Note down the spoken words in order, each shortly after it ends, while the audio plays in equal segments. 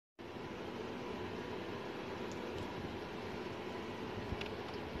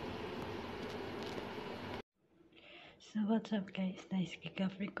So what's up guys, nice kick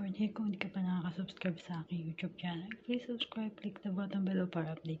off record here. Kung hindi ka pa nakaka-subscribe sa aking YouTube channel, please subscribe, click the button below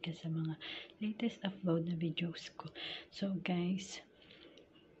para update ka sa mga latest upload na videos ko. So guys,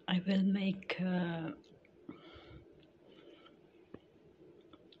 I will make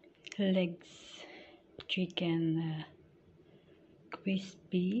legs chicken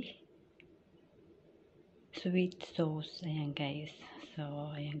crispy sweet sauce. Ayan guys.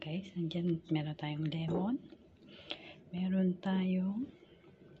 So ayan guys, andyan meron tayong lemon. Meron tayong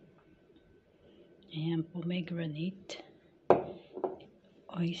ayan, pomegranate,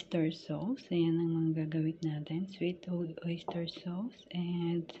 oyster sauce. Ayan ang mga gagawin natin. Sweet oyster sauce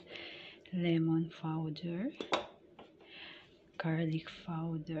and lemon powder, garlic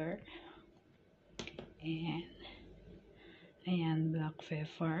powder, and ayan, black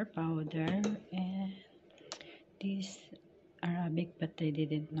pepper powder, and this Arabic, but I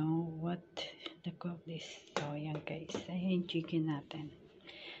didn't know what to call this. So ayan guys, ayan chicken natin.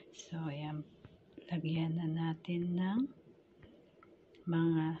 So ayan, lagyan na natin ng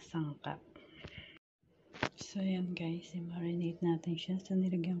mga sangkap. So ayan guys, i-marinate natin siya. So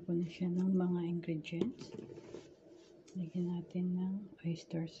nilagyan ko na siya ng mga ingredients. Lagyan natin ng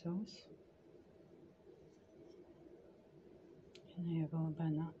oyster sauce. Yan, ayaw ba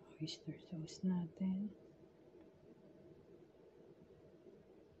na oyster sauce natin.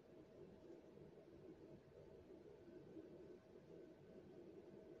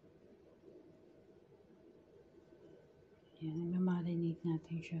 Yan, i-marinate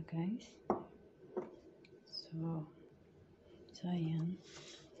natin siya guys. So ayan,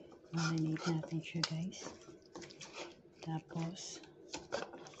 marinate natin siya guys. Tapos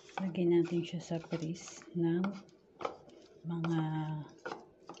lagyan natin siya sa freeze ng mga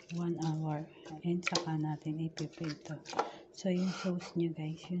 1 hour, and saka natin ipiprito. So yung sauce niya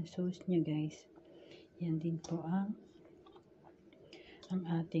guys, yan din po ang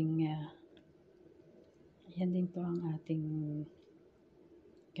ating yan din po ang ating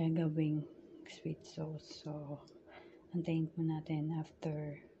gagawing sweet sauce. So antayin po natin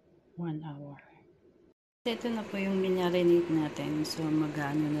after 1 hour. Ito na po yung minarinate natin. So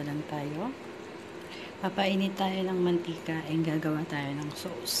mag-ano na lang tayo. Papainit tayo ng mantika and gagawa tayo ng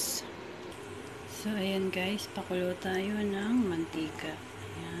sauce. So ayan guys, pakulo tayo ng mantika.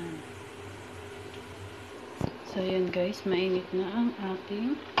 Ayan. So ayan guys, mainit na ang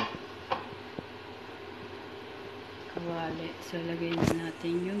ating kawali. So lagay na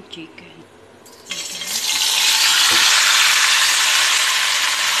natin yung chicken.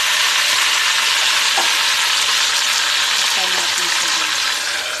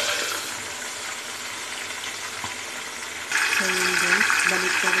 So yun guys,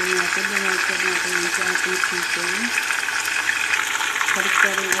 balik ka rin natin. Binalik natin yung sa ating chicken. Balik ka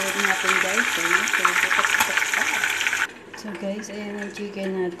rin natin guys. So guys, ayan ang chicken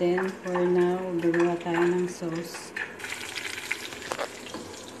natin. For now, gagawa tayo ng sauce.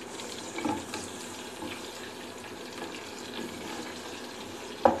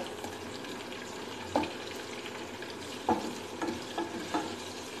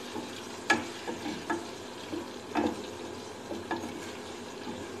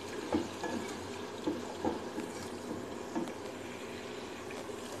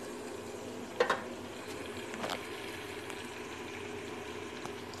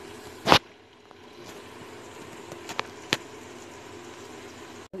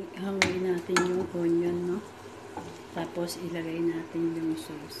 Hanguin natin yung onion, no? Tapos ilagay natin yung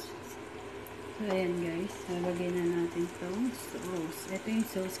sauce. So ayan guys, lagay na natin itong sauce. Ito yung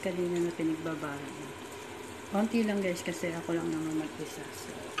sauce kanina na pinagbabahan. Konti lang guys, kasi ako lang naman mag-isa. So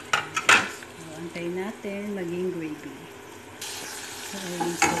ayan guys, antayin natin maging gravy. So ayan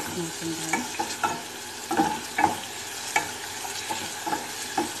yung sauce natin guys.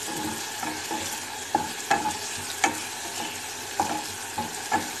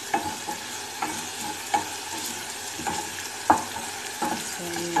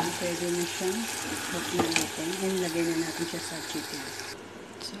 Pwede na siyang cook na natin. And lagay na natin siya sa chicken.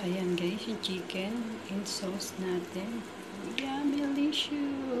 So, ayan guys, yung chicken and sauce natin. Yummy,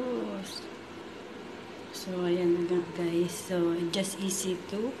 delicious! So, ayan na guys. So, just easy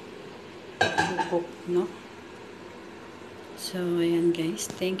to cook, no? So, ayan guys.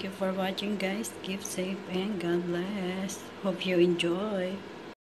 Thank you for watching guys. Keep safe and God bless. Hope you enjoy.